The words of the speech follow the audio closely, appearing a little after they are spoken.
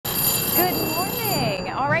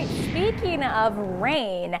right, speaking of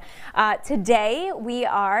rain, today we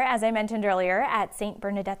are, as I mentioned earlier, at St.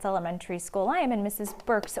 Bernadette Elementary School. I am in Mrs.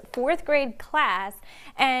 Burke's 4th grade class,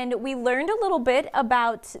 and we learned a little bit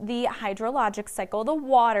about the hydrologic cycle, the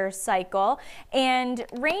water cycle, and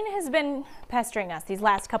rain has been pestering us these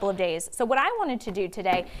last couple of days. So what I wanted to do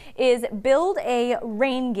today is build a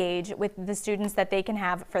rain gauge with the students that they can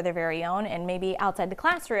have for their very own and maybe outside the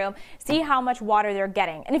classroom, see how much water they're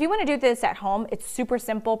getting. And if you want to do this at home, it's super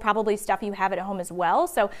simple, probably stuff you have at home as well.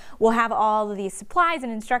 So we'll have all of these supplies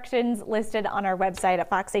and instructions listed on our website at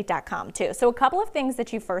fox8.com too. So a couple of things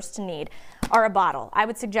that you first need are a bottle. I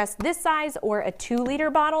would suggest this size or a 2-liter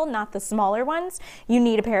bottle, not the smaller ones. You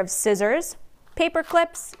need a pair of scissors, paper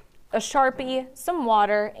clips, a Sharpie, some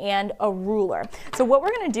water, and a ruler. So what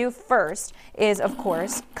we're going to do first is, of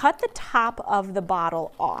course, cut the top of the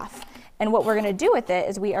bottle off. And what we're going to do with it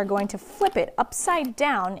is we are going to flip it upside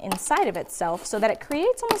down inside of itself so that it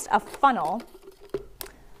creates almost a funnel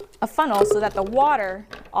so that the water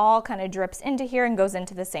all kind of drips into here and goes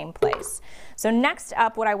into the same place. So next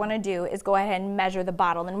up, what I want to do is go ahead and measure the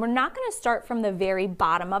bottle. And we're not going to start from the very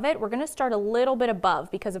bottom of it. We're going to start a little bit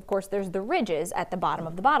above because, of course, there's the ridges at the bottom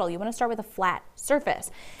of the bottle. You want to start with a flat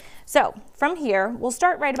surface. So from here, we'll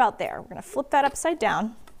start right about there. We're going to flip that upside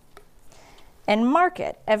down and mark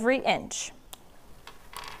it every inch.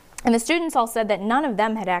 And the students all said that none of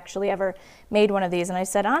them had actually ever made one of these. And I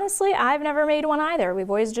said, honestly, I've never made one either. We've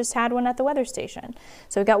always just had one at the weather station.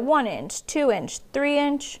 So we've got 1 inch, 2 inch, 3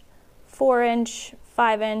 inch, 4 inch,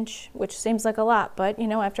 5 inch, which seems like a lot, but you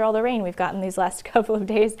know, after all the rain we've gotten these last couple of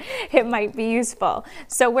days, it might be useful.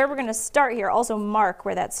 So where we're gonna start here, also mark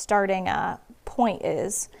where that starting point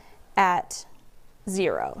is at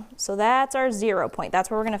 0. So that's our 0 point.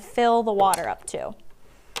 That's where we're gonna fill the water up to.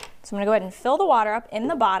 So I'm going to go ahead and fill the water up in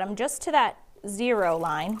the bottom just to that 0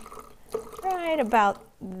 line, right about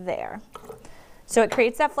there. So it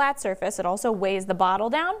creates that flat surface. It also weighs the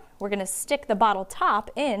bottle down. We're going to stick the bottle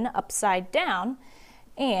top in upside down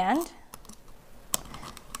and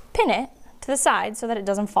pin it to the side so that it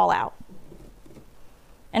doesn't fall out.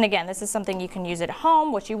 And again, this is something you can use at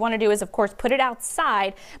home. What you want to do is, of course, put it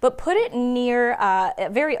outside, but put it near a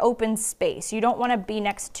very open space. You don't want to be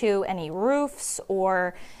next to any roofs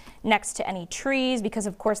or next to any trees because,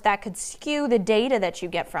 of course, that could skew the data that you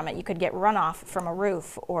get from it. You could get runoff from a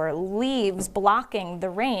roof or leaves blocking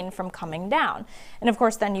the rain from coming down. And, of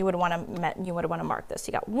course, then you would want to mark this.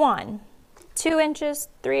 You got 1, 2 inches,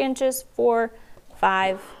 3 inches, 4,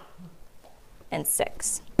 5, and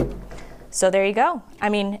 6. So there you go. I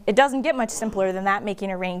mean, it doesn't get much simpler than that,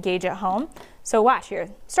 making a rain gauge at home. So watch here.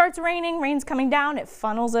 Starts raining, rain's coming down, it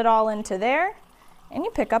funnels it all into there, and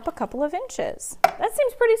you pick up a couple of inches. That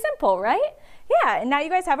seems pretty simple, right? Yeah, and now you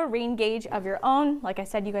guys have a rain gauge of your own. Like I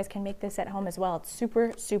said, you guys can make this at home as well. It's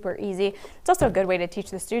super, super easy. It's also a good way to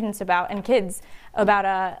teach the students and kids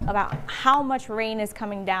about how much rain is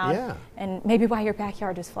coming down and maybe why your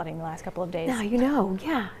backyard is flooding the last couple of days. Now you know,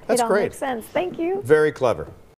 yeah. That's it all great. Makes sense. Thank you. Very clever.